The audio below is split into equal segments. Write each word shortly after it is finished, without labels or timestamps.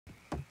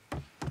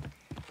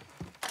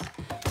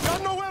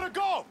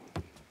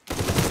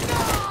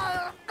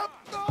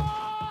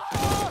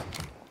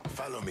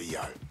Follow me,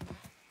 y'all.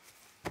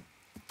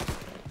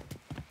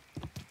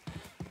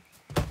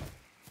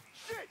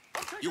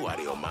 You out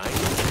of your mind?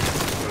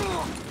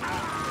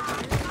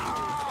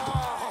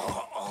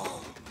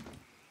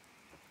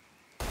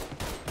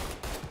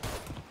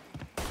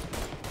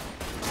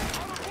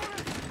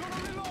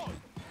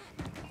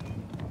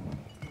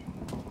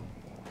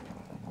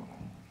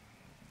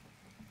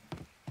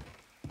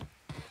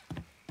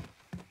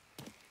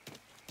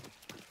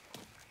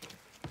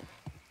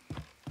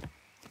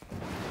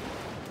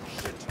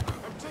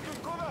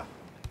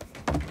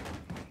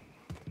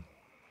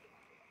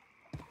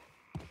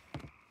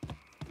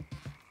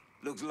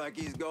 Looks like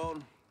he's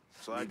gone,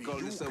 so I'd call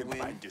this a win.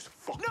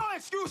 No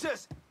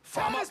excuses!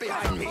 Farm up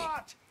behind me!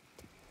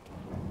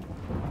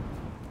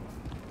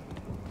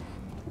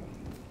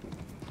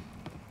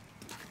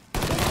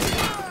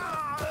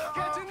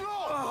 Getting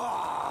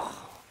low!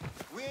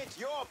 We ain't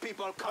your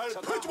people,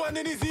 I'll put one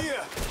in his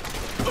ear!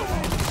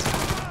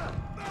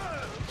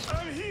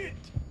 I'm hit!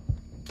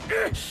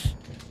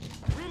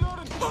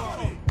 Reloading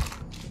body!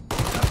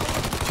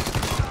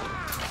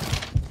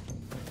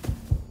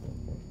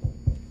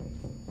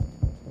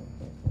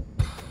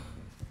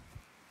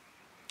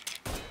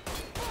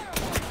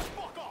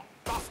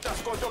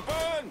 To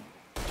burn!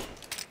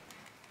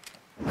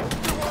 You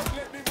won't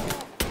let me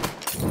move!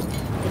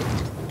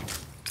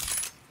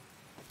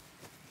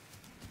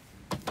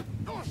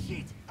 Oh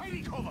shit! I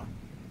need cover!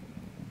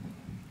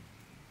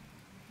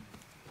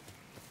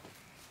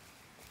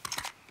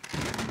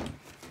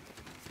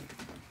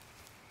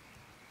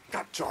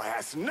 Got your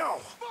ass now!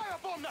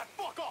 Firebomb that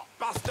fucker!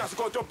 Bastards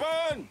go to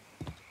burn!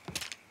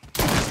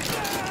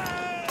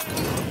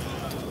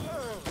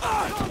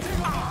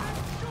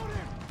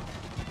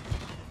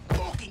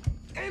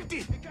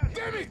 Empty!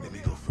 Damn it! Let me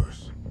go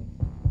first.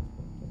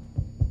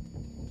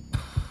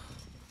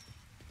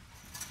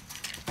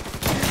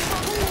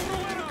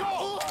 Nowhere to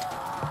go!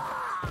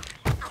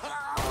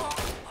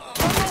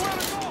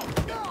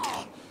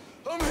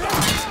 I'm here!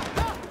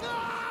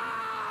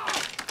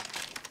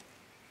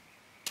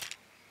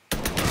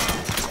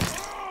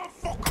 Oh,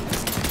 fuck!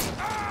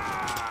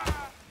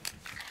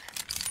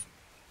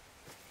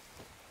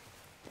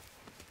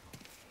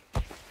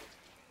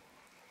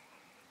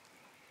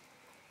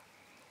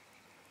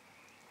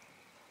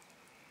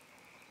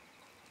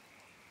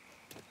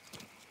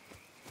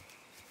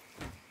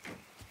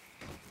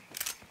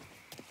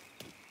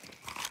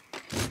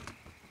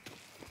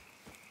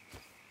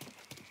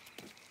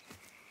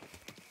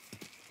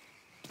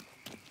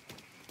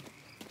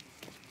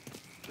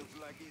 Looks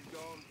like he's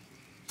gone,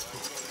 so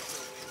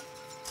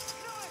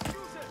I'd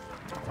call this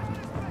a win.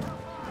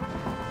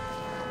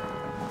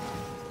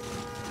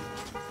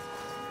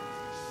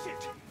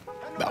 Shit!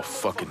 About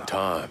fucking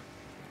time.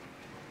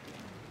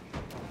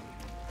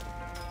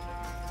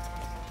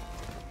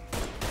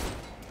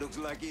 Looks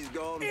like he's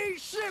gone, Eat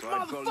shit, so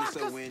I'd call this a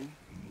motherfuckers! win.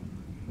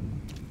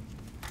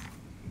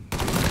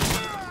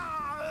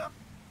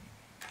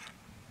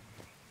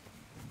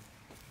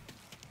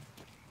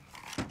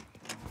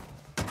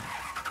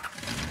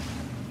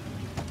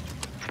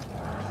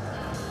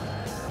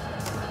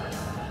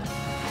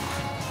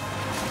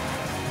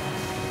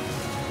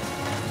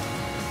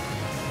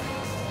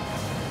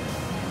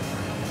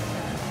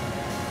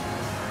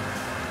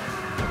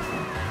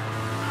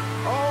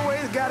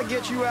 Always gotta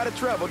get you out of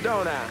trouble,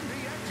 don't I?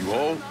 You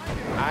home?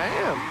 I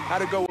am.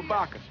 How'd it go with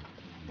Baca?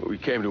 Well, we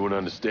came to an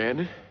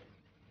understanding.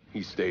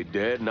 He stayed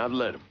dead, and I'd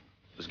let him.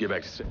 Let's get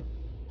back to set.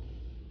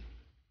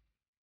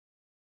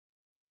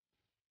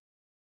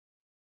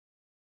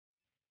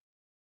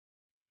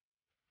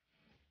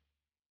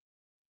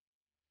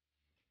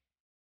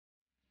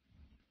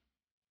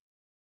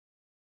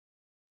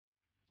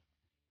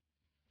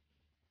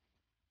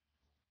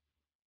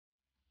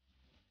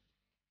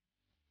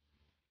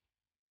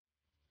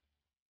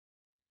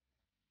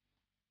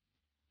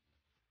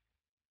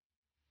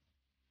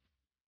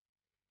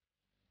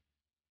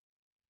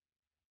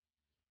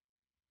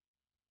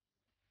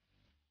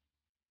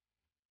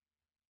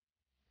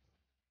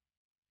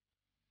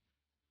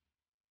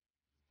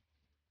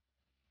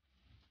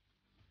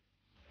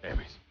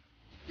 Emmys.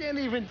 Can't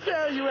even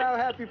tell you how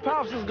happy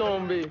Pops is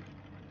gonna be.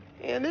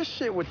 And this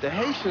shit with the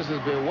Haitians has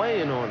been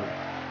weighing on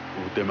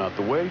him. With them out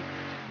the way,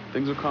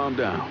 things will calm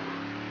down.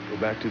 Go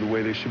back to the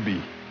way they should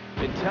be.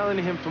 Been telling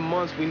him for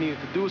months we needed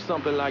to do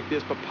something like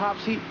this, but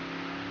Pops, I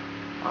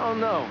don't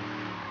know.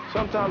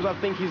 Sometimes I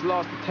think he's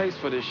lost the taste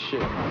for this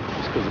shit.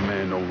 Just because a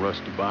man don't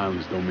rush to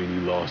violence don't mean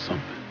he lost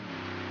something.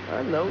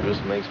 I know,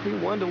 just makes me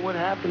wonder what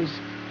happens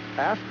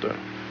after,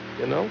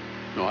 you know?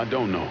 No, I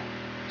don't know.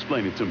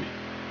 Explain it to me.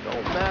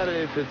 Don't matter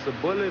if it's a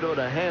bullet or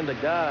the hand of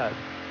God.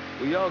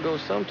 We all go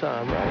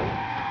sometime, right?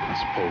 I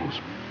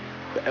suppose.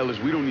 But Ellis,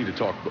 we don't need to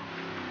talk about...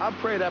 I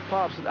pray that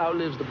Pops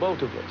outlives the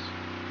both of us.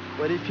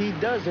 But if he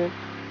doesn't,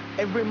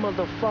 every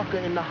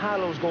motherfucker in the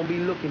hollow's gonna be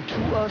looking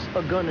to us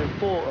or gunning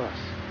for us.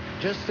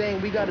 Just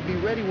saying we gotta be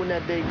ready when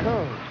that day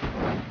comes.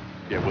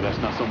 Yeah, well, that's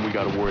not something we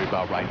gotta worry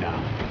about right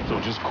now. So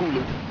just cool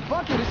it.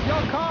 Fuck it, it's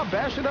your car.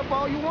 Bash it up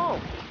all you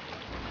want.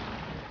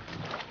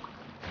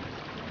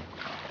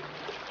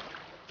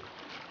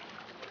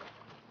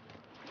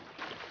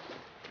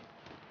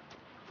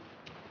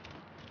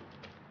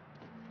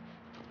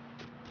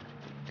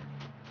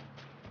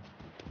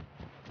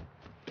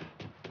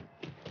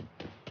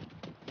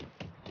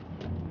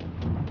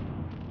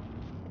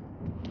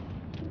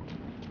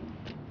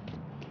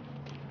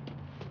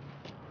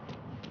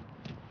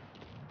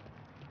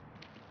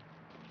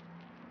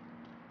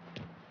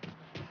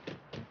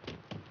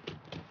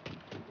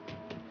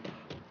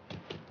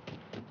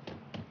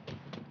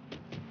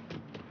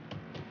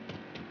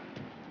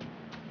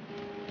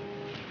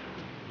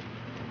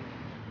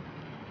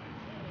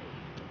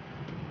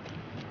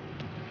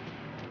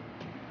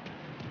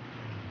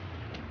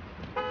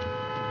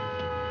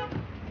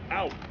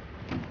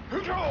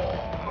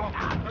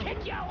 I'll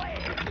kick your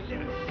ass, you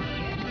little shit.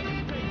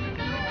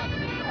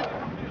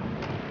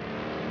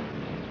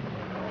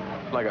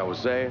 Like I was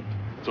saying,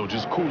 So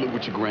just cool it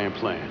with your grand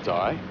plans, all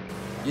right?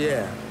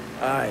 Yeah,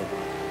 all right.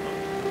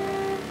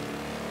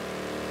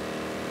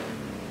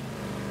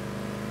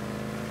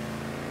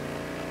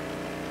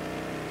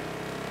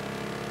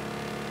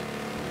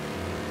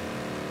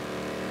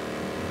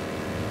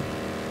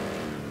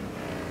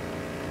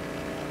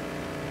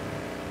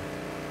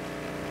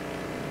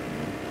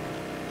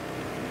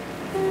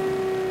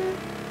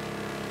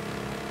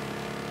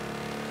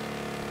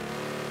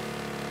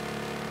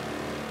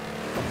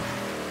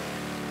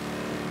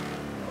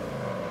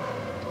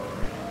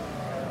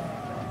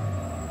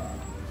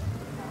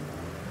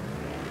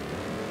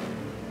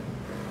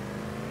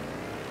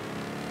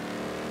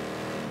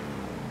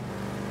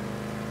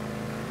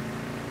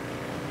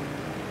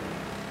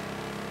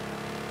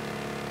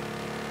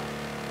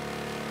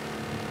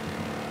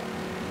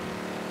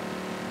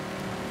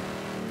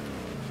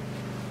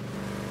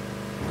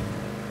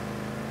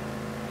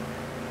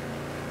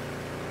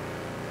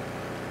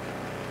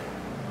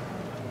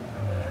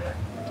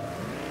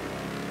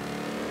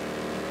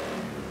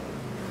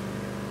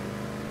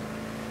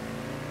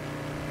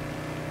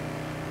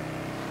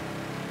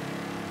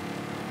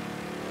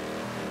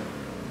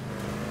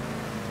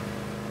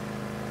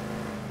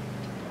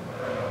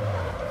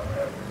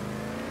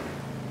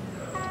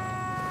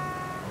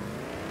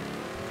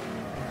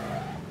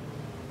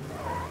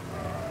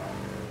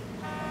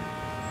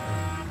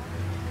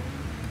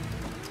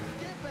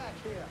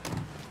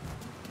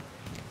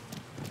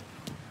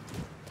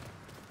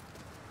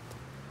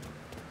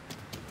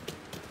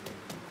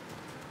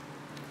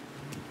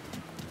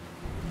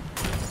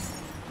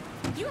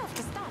 You have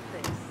to stop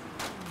this.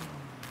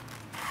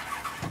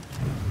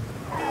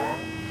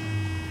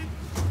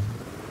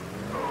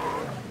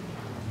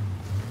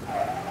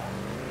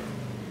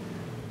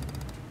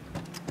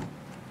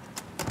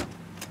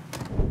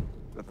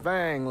 The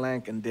thing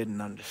Lincoln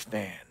didn't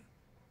understand,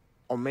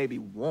 or maybe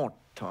want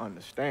to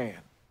understand,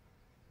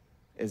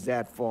 is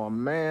that for a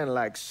man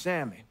like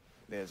Sammy,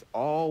 there's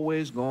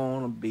always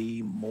gonna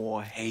be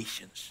more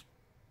Haitians.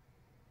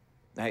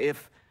 Now,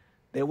 if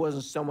there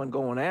wasn't someone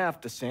going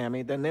after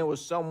Sammy, then there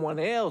was someone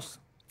else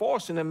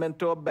forcing him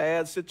into a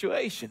bad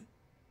situation.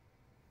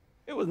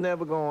 It was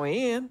never going to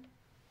end.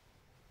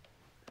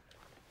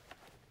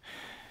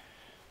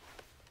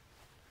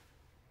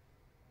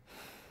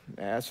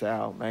 That's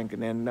how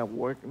Lincoln ended up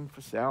working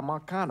for Sal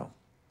Marcano.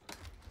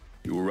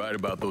 You were right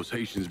about those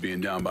Haitians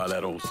being down by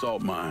that old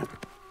salt mine.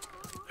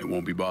 They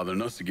won't be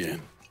bothering us again.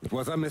 It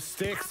was a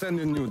mistake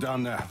sending you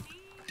down there.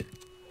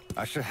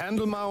 I should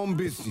handle my own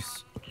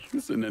business.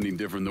 This isn't any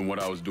different than what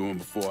I was doing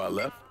before I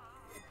left.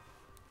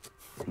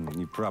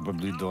 You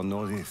probably don't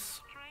know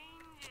this.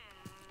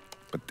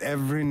 But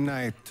every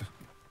night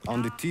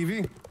on the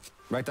TV,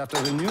 right after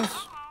the news,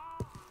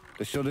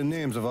 they show the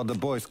names of all the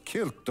boys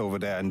killed over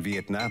there in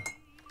Vietnam.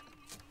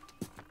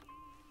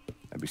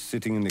 I'd be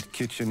sitting in the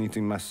kitchen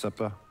eating my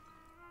supper,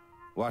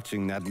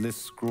 watching that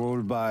list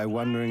scroll by,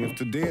 wondering if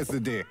today is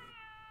the day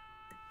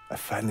I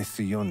finally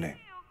see your name.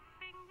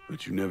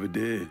 But you never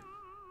did.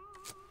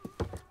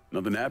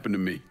 Nothing happened to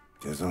me.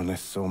 There's only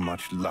so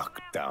much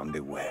luck down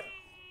the well.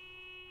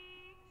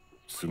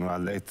 Sooner or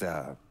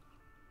later,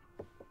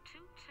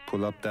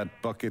 pull up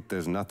that bucket,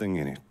 there's nothing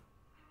in it.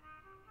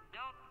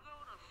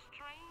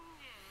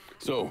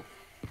 So,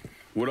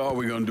 what are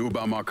we gonna do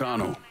about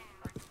Marcano?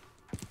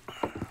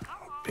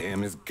 Pay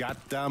him his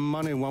goddamn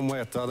money one way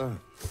or the other.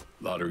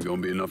 Lottery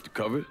gonna be enough to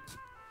cover it?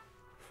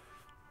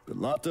 The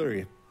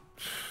lottery?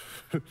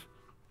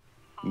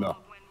 No.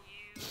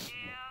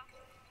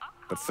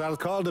 But Sal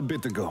called a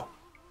bit ago.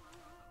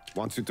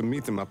 Wants you to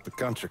meet him up the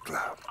country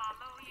club.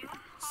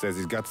 Says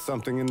he's got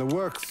something in the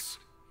works.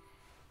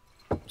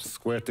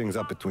 Square things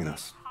up between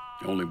us.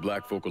 The only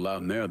black folk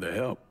allowed in there to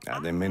help. Now,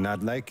 they may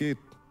not like it,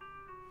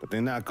 but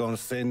they're not gonna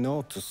say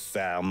no to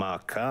Sal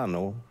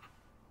Marcano.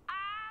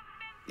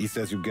 He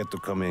says you get to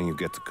come in, you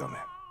get to come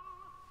in.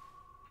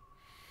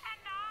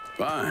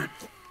 Fine.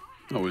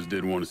 I always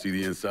did want to see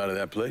the inside of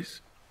that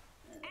place.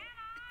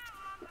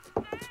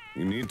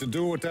 You need to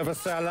do whatever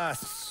Sal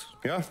asks,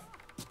 yeah?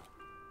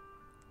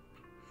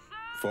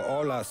 For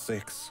all our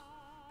sakes.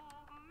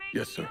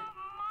 Yes, sir.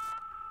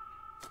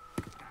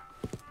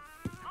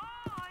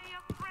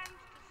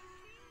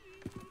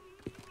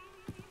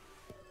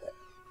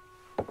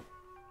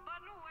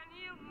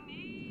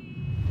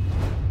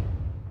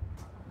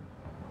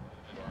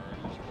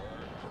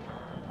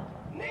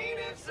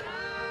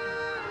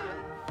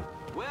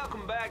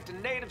 Welcome back to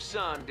Native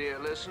Son, dear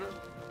listener.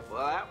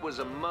 Well, that was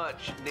a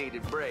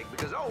much-needed break,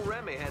 because old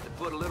Remy had to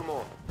put a little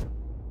more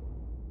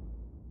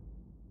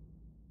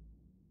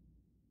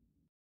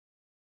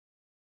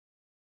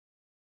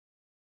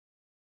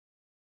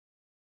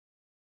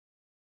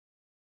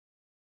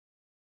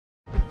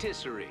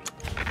patisserie.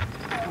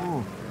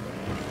 Ooh.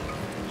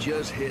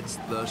 Just hits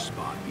the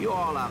spot. You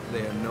all out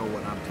there know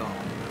what I'm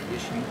talking about.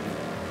 Yes, you do.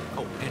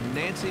 Oh, and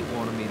Nancy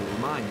wanted me to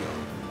remind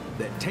y'all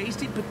that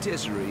Tasty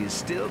Patisserie is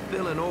still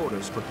filling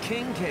orders for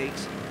king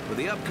cakes for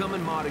the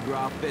upcoming Mardi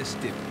Gras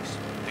festivities.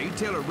 Now you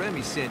tell her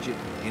Remy sent you,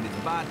 and if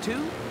you buy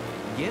 2,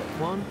 get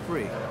 1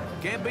 free.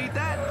 Can't beat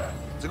that?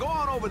 So go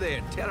on over there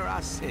and tell her I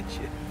sent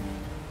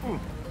you.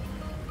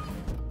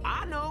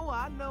 I know,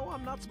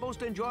 I'm not supposed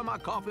to enjoy my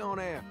coffee on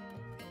air.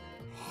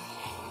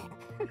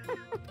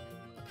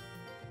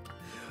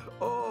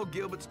 Oh,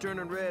 Gilbert's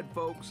turning red,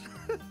 folks.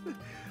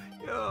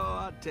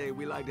 Oh, I tell you,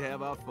 we like to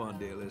have our fun,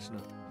 dear listener.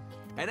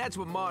 And that's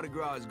what Mardi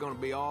Gras is gonna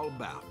be all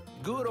about.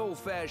 Good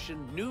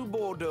old-fashioned New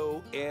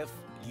Bordeaux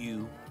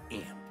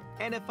F-U-M.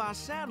 And if I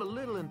sound a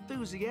little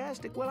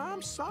enthusiastic, well,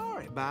 I'm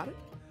sorry about it.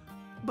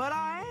 But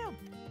I am.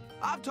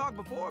 I've talked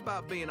before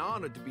about being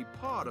honored to be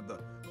part of the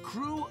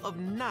crew of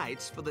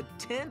knights for the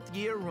 10th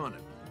year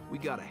running. We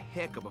got a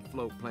heck of a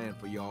float planned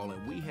for y'all,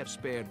 and we have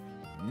spared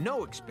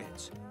no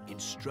expense in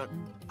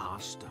strutting our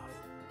stuff.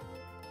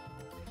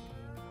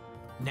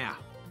 Now,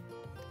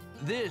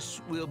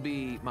 this will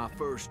be my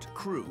first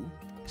crew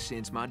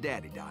since my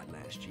daddy died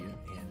last year,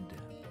 and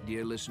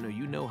dear listener,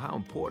 you know how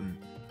important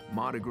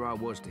Mardi Gras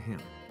was to him.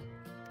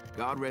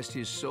 God rest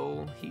his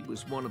soul, he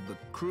was one of the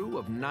crew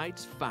of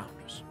Knights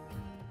founders.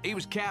 He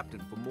was captain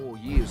for more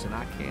years than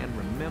I can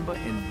remember,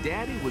 and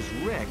Daddy was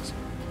Rex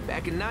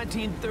back in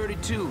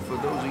 1932, for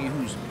those of you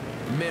whose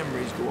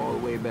memories go all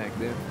the way back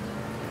then.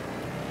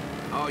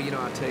 Oh, you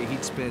know, I tell you,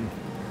 he'd spend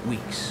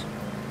weeks,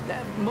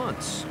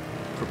 months,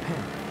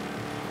 preparing.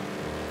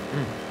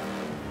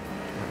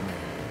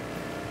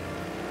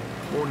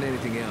 More than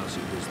anything else,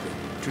 it was the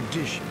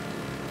tradition,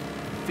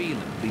 the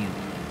feeling of being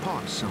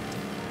part of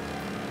something,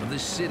 of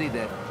this city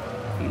that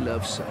he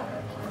loved so.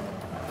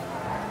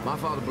 My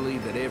father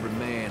believed that every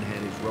man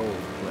had his role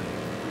to play.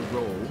 His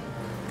role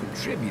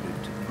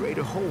contributed to the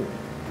greater whole.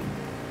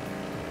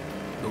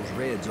 Those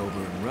Reds over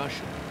in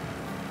Russia,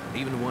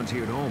 even the ones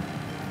here at home,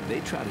 they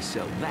try to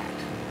sell that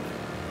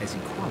as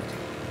equality.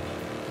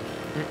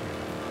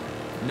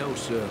 No,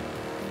 sir.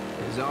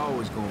 There's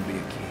always going to be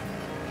a king.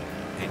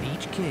 And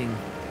each king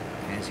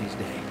has his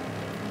day.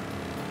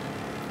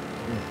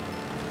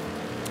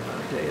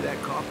 I'll tell you,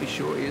 that coffee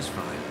sure is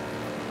fine.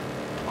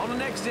 On the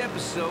next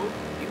episode,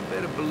 you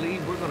better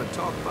believe we're going to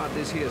talk about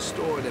this here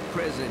story that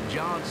President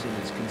Johnson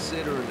is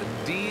considering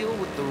a deal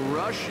with the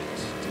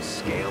Russians to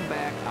scale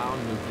back our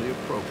nuclear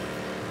program.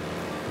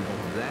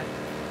 More of that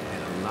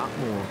and a lot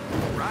more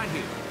right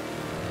here,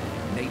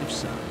 Native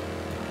Son.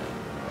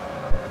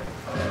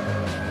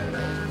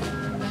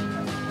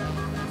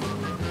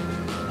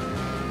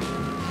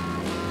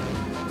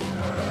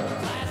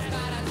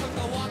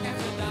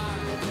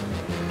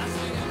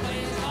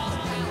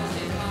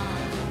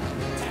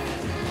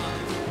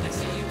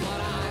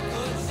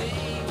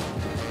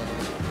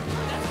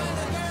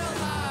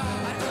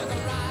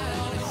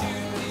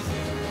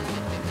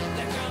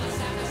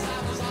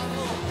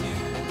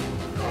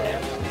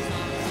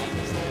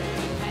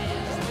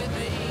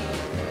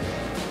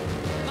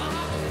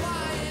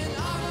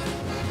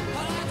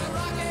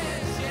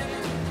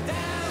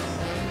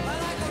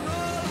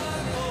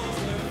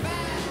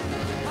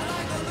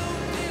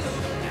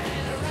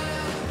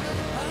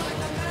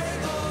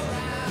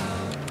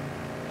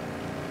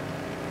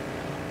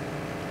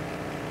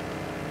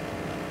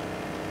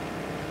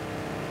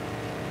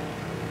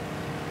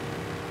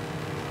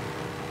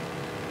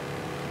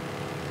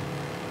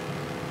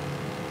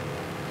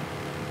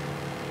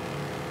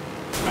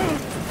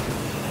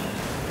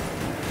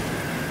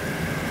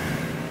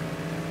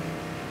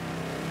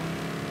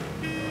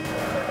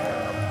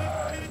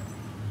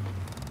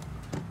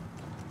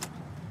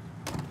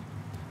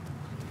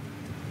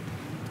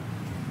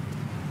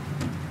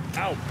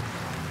 Out!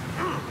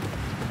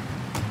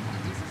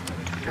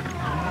 Come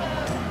on.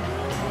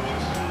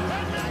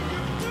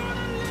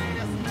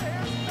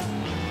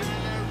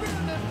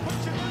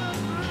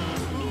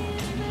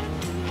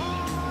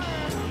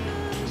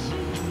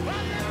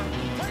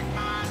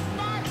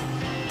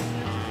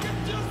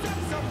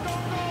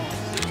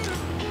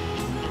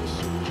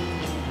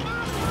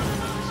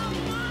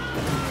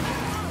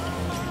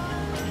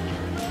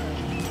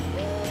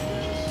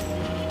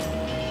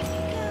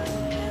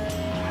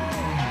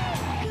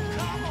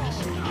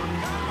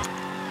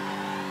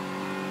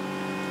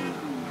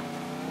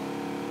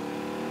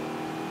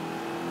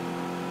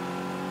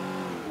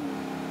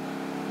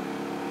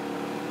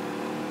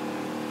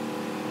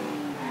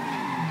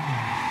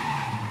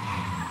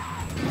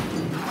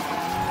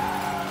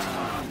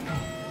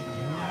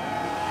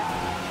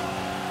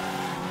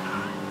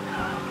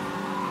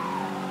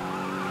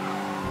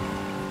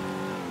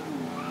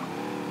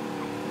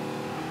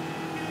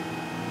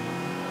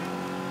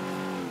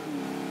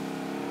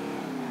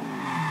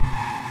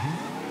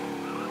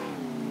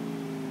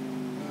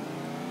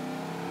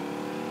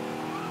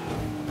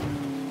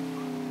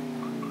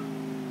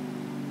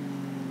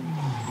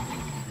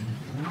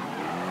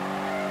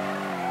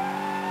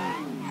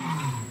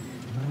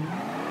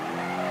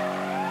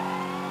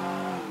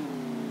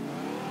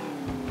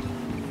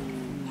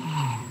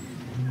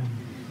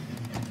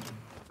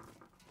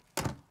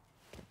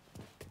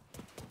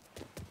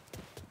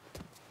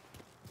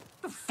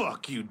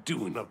 fuck you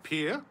doing up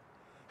here?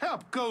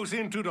 Help goes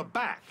into the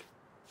back.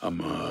 I'm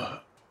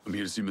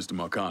here to see Mr.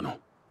 Marcano.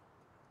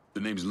 The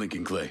name's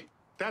Lincoln Clay.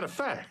 That a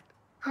fact?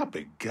 I'll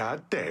be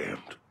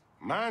goddamned.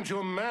 Mind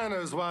your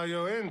manners while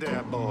you're in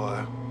there,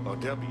 boy, or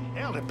there'll be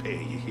hell to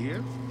pay, you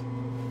hear?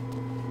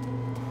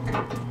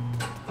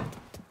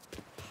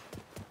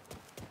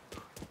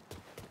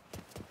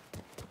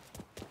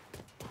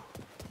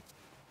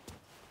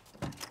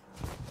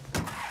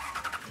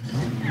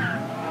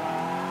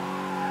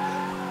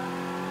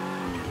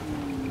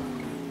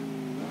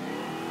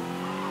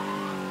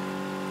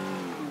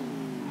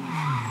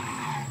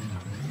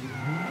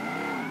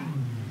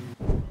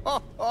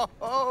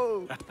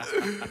 Oh,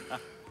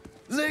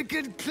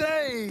 Lincoln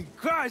Clay!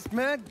 Christ,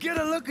 man, get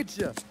a look at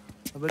you.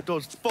 I bet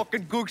those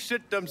fucking gooks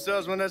shit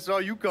themselves when they saw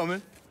you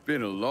coming.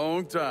 Been a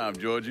long time,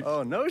 Giorgi.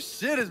 Oh, no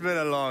shit, it's been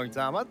a long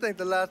time. I think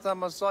the last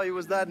time I saw you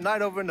was that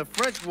night over in the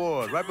French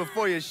ward, right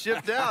before you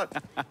shipped out.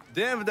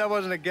 Damn if that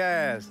wasn't a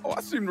gas. Oh,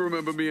 I seem to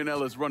remember me and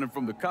Ellis running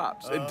from the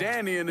cops, and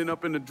Danny ending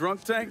up in the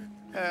drunk tank.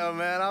 Hell,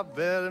 man, I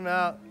bailed him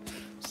out.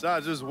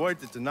 Besides, just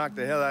worth it to knock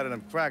the hell out of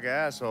them cracker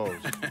assholes.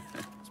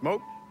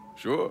 Smoke?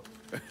 Sure.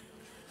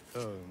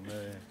 Oh,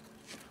 man.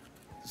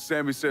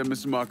 Sammy said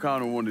Mr.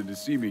 Marcano wanted to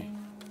see me.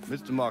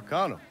 Mr.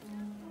 Marcano?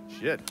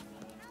 Shit.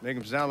 Make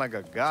him sound like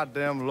a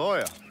goddamn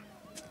lawyer.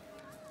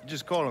 You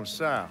just call him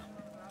Sal.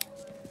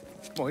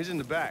 Come on, he's in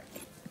the back.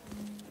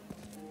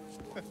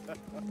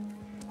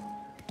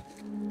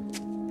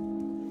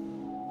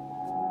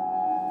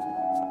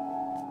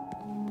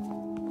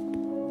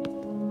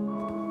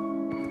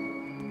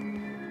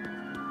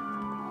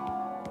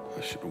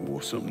 I should have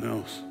wore something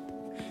else.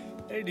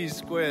 Hey, these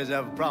squares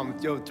have a problem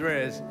with your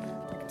threads.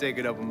 You can take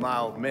it up with my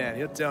old man.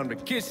 He'll tell him to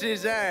kiss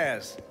his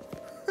ass.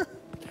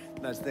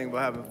 Nice thing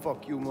about having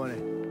fuck you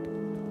money.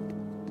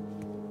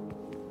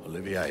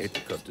 Olivia, I hate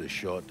to cut this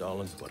short,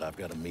 darling, but I've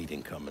got a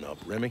meeting coming up.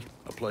 Remy,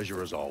 a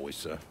pleasure as always,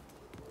 sir.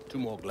 2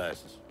 more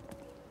glasses.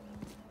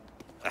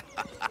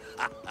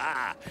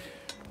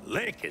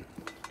 Lincoln.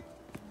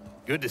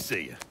 Good to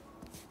see you.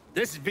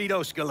 This is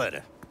Vito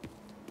Scaletta.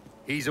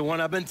 He's the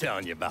one I've been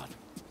telling you about.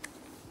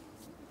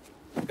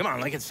 Come on,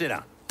 Lincoln, sit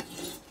down.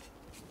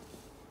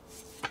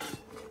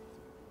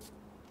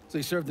 So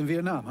you served in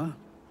Vietnam, huh?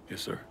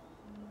 Yes, sir.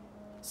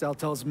 Sal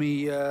tells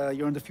me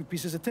you're under a few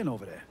pieces of tin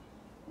over there.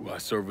 Well, I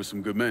served with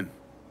some good men.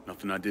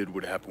 Nothing I did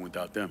would happen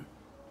without them.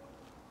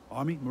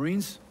 Army?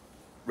 Marines?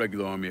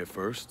 Regular Army at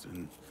first,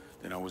 and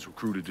then I was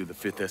recruited to the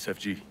 5th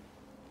SFG.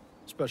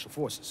 Special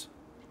Forces.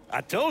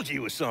 I told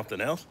you it was something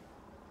else.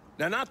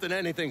 Now, not that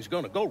anything's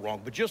gonna go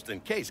wrong, but just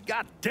in case,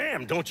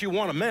 goddamn, don't you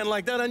want a man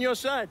like that on your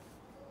side?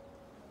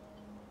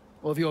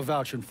 Well, if you're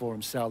vouching for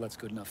him, Sal, that's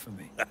good enough for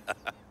me.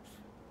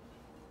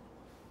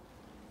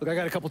 Look, I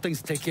got a couple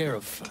things to take care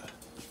of.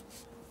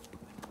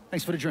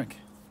 Thanks for the drink.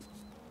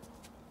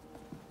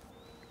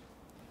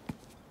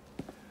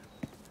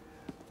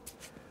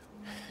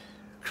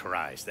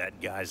 Christ,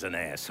 that guy's an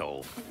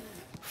asshole.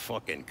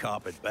 Fucking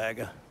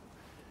carpetbagger.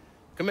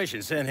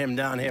 Commission sent him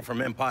down here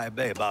from Empire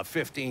Bay about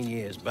 15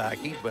 years back.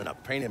 He's been a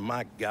pain in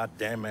my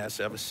goddamn ass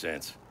ever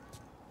since.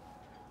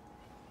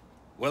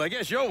 Well, I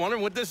guess you're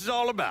wondering what this is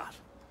all about.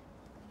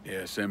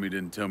 Yeah, Sammy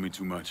didn't tell me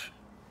too much.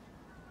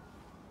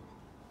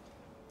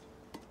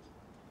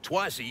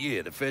 Twice a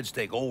year, the feds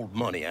take old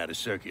money out of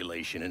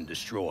circulation and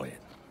destroy it.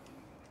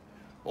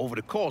 Over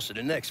the course of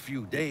the next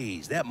few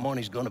days, that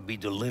money's gonna be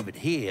delivered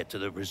here to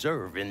the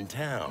reserve in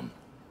town.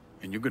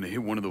 And you're gonna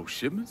hit one of those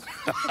shipments?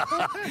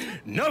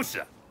 No,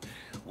 sir.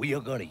 We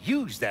are gonna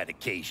use that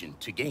occasion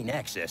to gain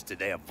access to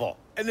their vault.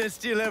 And then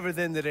steal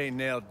everything that ain't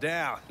nailed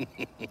down.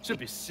 Should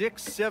be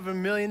 6,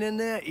 7 million in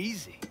there,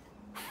 easy.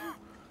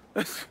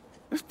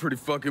 That's pretty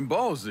fucking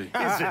ballsy.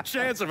 It's a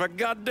chance of a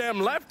goddamn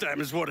lifetime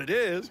is what it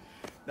is.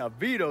 Now,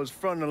 Vito's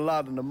fronting a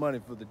lot of the money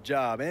for the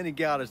job, and he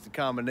got us the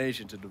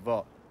combination to the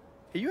vault.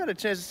 Hey, you had a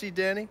chance to see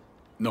Danny?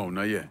 No,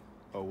 not yet.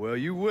 Oh, well,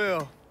 you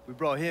will. We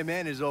brought him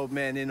and his old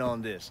man in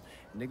on this,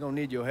 and they're gonna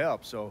need your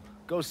help, so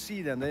go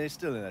see them. They're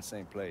still in that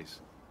same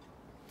place.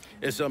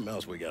 There's something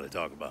else we gotta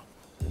talk about.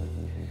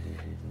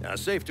 Now,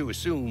 it's safe to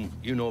assume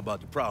you know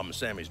about the problem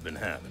Sammy's been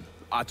having.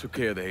 I took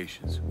care of the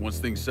Haitians. Once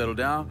things settle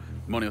down,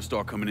 money will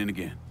start coming in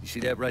again. You see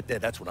that right there?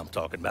 That's what I'm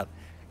talking about.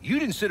 You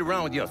didn't sit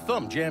around with your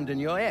thumb jammed in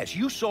your ass.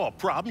 You saw a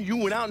problem, you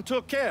went out and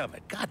took care of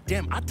it.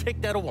 Goddamn, I'd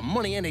take that over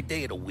money any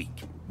day of the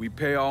week. We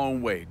pay our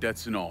own way,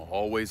 debts and all.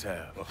 Always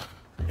have. Oh,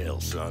 hell,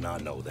 son, I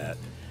know that.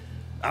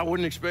 I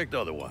wouldn't expect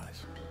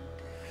otherwise.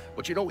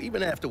 But you know,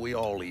 even after we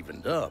all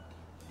evened up,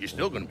 you're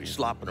still gonna be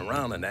slopping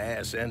around in the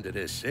ass end of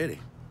this city.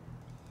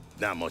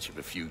 Not much of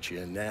a future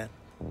in that.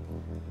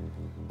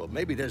 But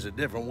maybe there's a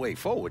different way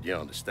forward, you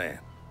understand?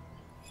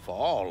 For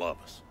all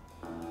of us.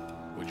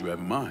 What'd you have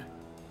in mind?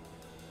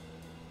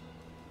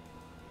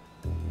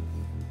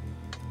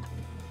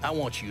 I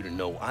want you to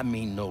know I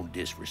mean no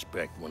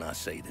disrespect when I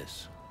say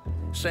this.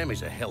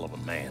 Sammy's a hell of a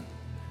man,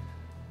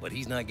 but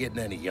he's not getting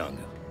any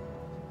younger.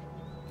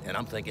 And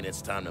I'm thinking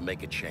it's time to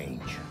make a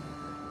change.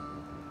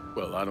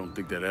 Well, I don't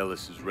think that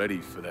Ellis is ready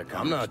for that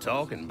kind I'm not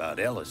talking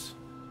about Ellis.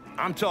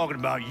 I'm talking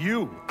about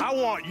you. I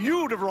want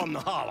you to run the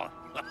holler.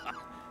 I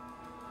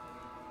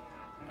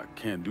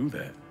can't do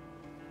that.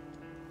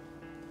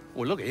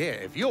 Well, look here,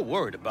 if you're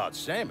worried about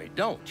Sammy,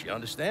 don't, you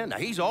understand? Now,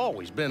 he's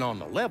always been on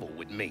the level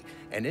with me,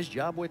 and this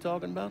job we're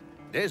talking about,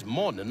 there's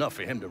more than enough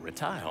for him to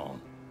retire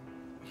on.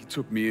 He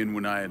took me in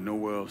when I had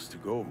nowhere else to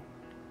go.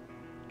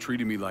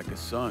 Treated me like a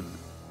son.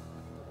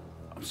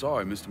 I'm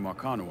sorry, Mr.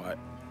 Marcano,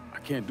 I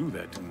can't do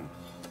that to him.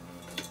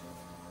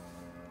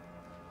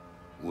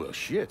 Well,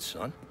 shit,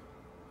 son.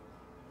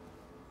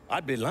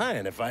 I'd be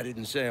lying if I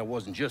didn't say I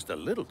wasn't just a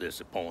little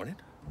disappointed.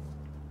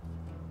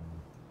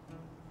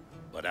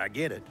 But I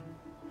get it.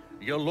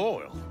 You're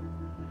loyal.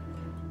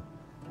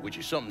 Which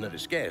is something that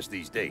is scarce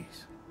these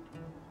days.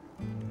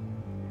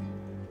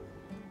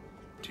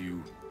 Do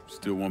you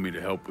still want me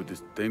to help with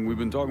this thing we've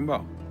been talking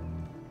about?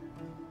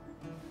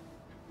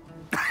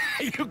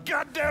 You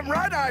goddamn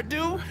right I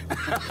do!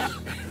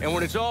 And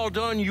when it's all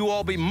done, you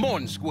all be more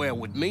than square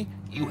with me.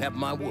 You have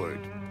my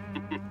word.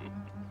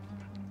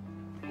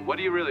 What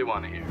do you really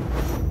want to hear?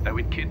 That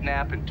we'd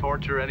kidnap and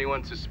torture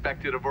anyone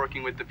suspected of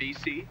working with the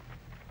VC?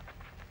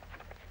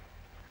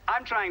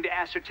 I'm trying to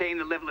ascertain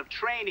the level of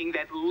training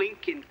that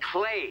Lincoln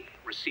Clay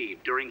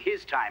received during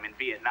his time in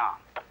Vietnam.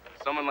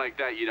 Someone like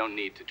that you don't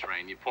need to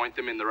train. You point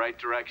them in the right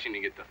direction,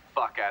 you get the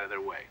fuck out of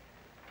their way.